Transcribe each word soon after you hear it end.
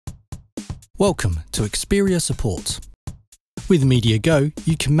Welcome to Xperia support. With MediaGo,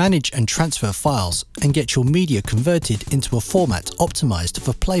 you can manage and transfer files and get your media converted into a format optimized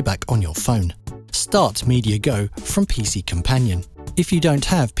for playback on your phone. Start MediaGo from PC Companion. If you don't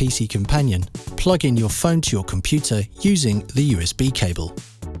have PC Companion, plug in your phone to your computer using the USB cable.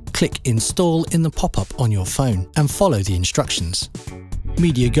 Click Install in the pop-up on your phone and follow the instructions.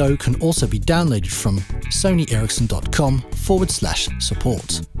 MediaGo can also be downloaded from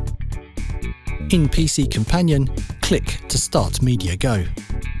sonyericsson.com/support. In PC Companion, click to start MediaGo.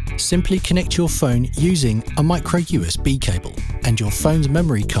 Simply connect your phone using a micro USB cable and your phone's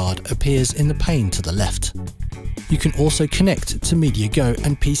memory card appears in the pane to the left. You can also connect to MediaGo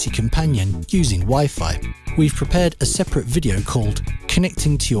and PC Companion using Wi-Fi. We've prepared a separate video called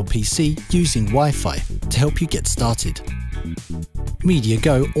Connecting to your PC using Wi-Fi to help you get started.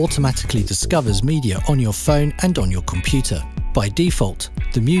 MediaGo automatically discovers media on your phone and on your computer. By default,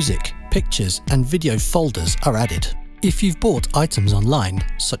 the music, pictures and video folders are added. If you've bought items online,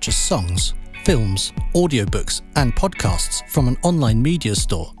 such as songs, films, audiobooks and podcasts from an online media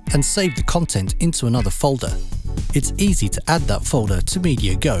store and saved the content into another folder, it's easy to add that folder to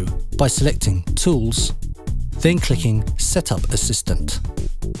MediaGo by selecting Tools, then clicking Setup Assistant,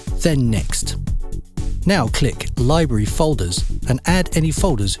 then Next. Now click Library Folders and add any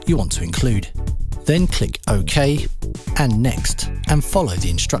folders you want to include. Then click OK and Next and follow the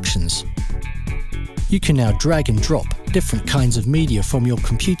instructions. You can now drag and drop different kinds of media from your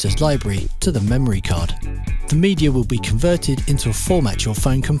computer's library to the memory card. The media will be converted into a format your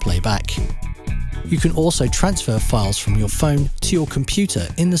phone can play back. You can also transfer files from your phone to your computer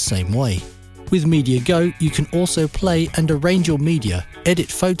in the same way. With MediaGo, you can also play and arrange your media,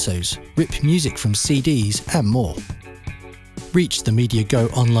 edit photos, rip music from CDs and more. Reach the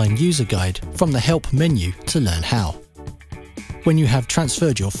MediaGo online user guide from the Help menu to learn how. When you have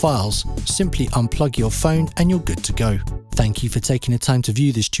transferred your files, simply unplug your phone and you're good to go. Thank you for taking the time to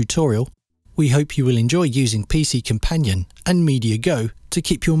view this tutorial. We hope you will enjoy using PC Companion and MediaGo to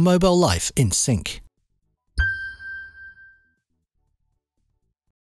keep your mobile life in sync.